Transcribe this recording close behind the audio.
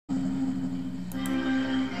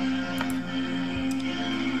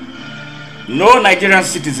No Nigerian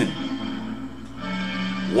citizen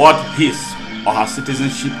worth his or her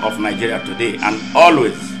citizenship of Nigeria today and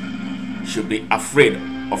always should be afraid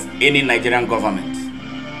of any Nigerian government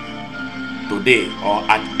today or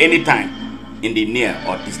at any time in the near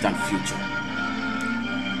or distant future.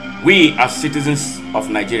 We as citizens of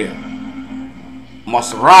Nigeria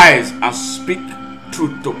must rise and speak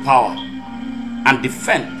truth to power and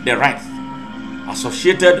defend the rights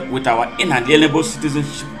associated with our inalienable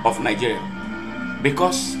citizenship of Nigeria,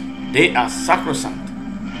 because they are sacrosanct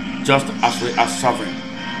just as we are sovereign.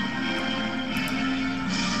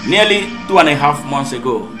 Nearly 2.5 months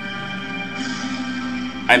ago,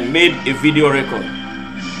 I made a video record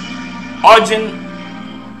urging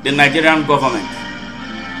the Nigerian government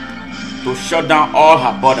to shut down all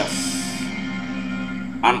her borders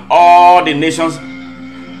and all the nation's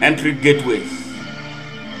entry gateways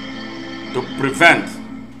to prevent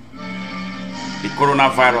the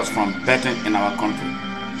coronavirus from spreading in our country.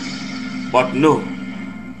 But no,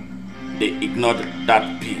 they ignored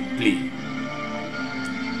that plea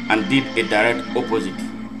and did a direct opposite,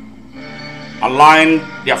 allowing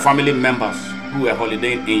their family members who were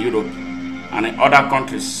holidaying in Europe and in other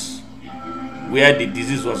countries where the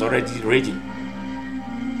disease was already raging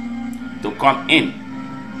to come in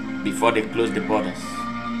before they closed the borders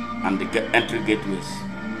and the entry gateways.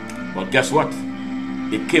 But guess what?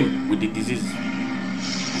 They came with the disease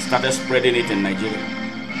and started spreading it in Nigeria.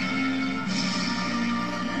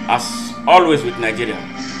 As always with Nigeria,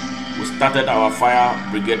 we started our fire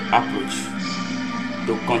brigade approach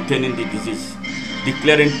to containing the disease,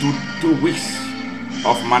 declaring two weeks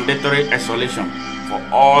of mandatory isolation for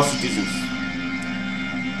all citizens.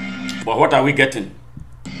 But what are we getting?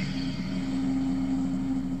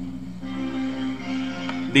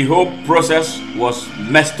 The whole process was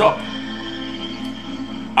messed up,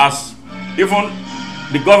 as even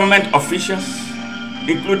the government officials,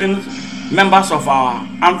 including members of our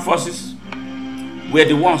armed forces, were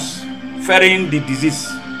the ones ferrying the disease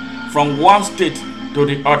from one state to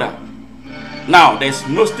the other. Now, there's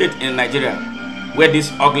no state in Nigeria where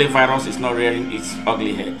this ugly virus is not rearing its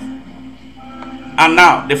ugly head. And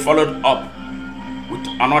now they followed up with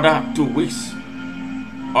another 2 weeks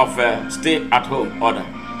of stay-at-home order,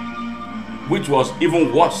 which was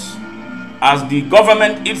even worse, as the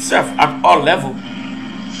government itself at all levels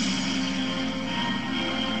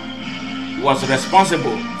was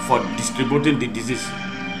responsible for distributing the disease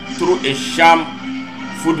through a sham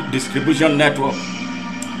food distribution network.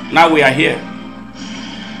 Now we are here.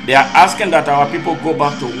 They are asking that our people go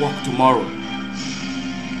back to work tomorrow,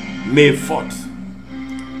 May 4th.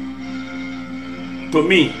 To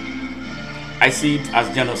me, I see it as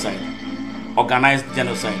genocide, organized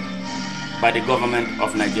genocide by the government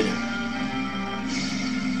of Nigeria.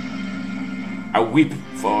 I weep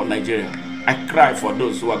for Nigeria. I cry for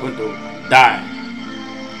those who are going to die,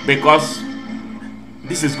 because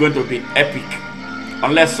this is going to be epic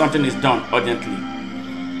unless something is done urgently.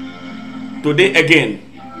 Today again,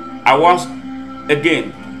 I once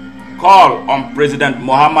again call on President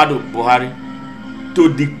Muhammadu Buhari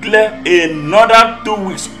to declare another 2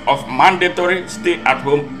 weeks of mandatory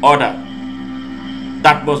stay-at-home order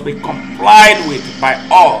that must be complied with by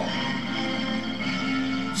all,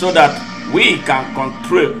 so that we can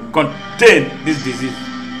contain this disease.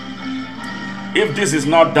 If this is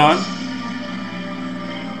not done,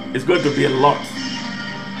 it's going to be a lot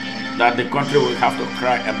that the country will have to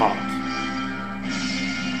cry about.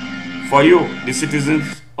 For you, the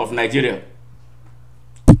citizens of Nigeria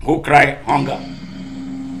who cry hunger,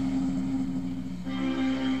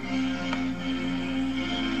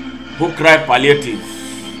 who cry palliative,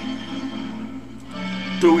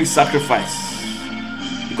 2 weeks sacrifice,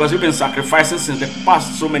 because we've been sacrificing since the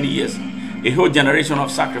past so many years, a whole generation of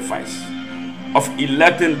sacrifice, of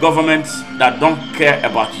electing governments that don't care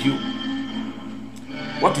about you.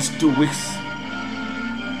 What is 2 weeks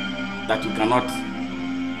that you cannot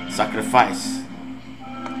sacrifice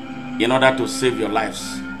in order to save your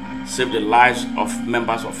lives, save the lives of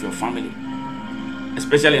members of your family,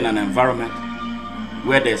 especially in an environment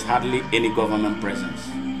where there's hardly any government presence?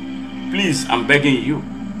 Please, I'm begging you,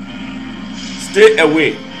 stay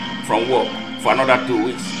away from work for another 2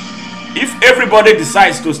 weeks. If everybody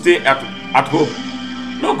decides to stay at home,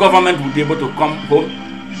 no government will be able to come home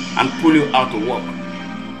and pull you out to work.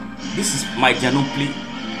 This is my genuine plea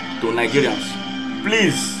to Nigerians.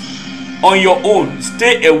 Please, on your own,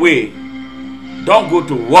 stay away. Don't go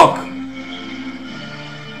to work.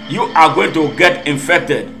 You are going to get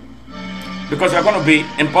infected, because you're going to be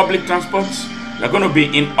in public transports, you're going to be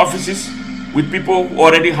in offices with people who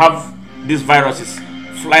already have these viruses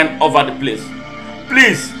flying over the place.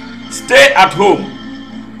 Please, Stay at home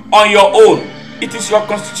on your own. It is your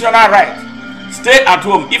constitutional right. Stay at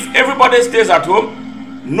home. If everybody stays at home,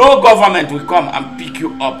 no government will come and pick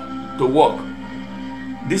you up to work.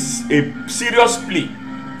 This is a serious plea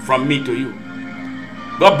from me to you.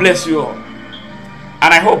 God bless you all.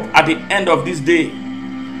 And I hope at the end of this day,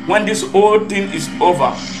 when this whole thing is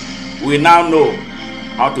over, we now know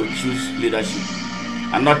how to choose leadership.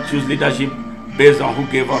 And not choose leadership based on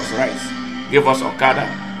who gave us rice, gave us Okada,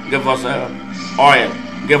 gave us oil,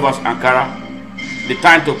 gave us Ankara. The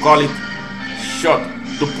time to call it short,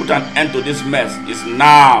 to put an end to this mess is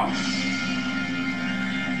now.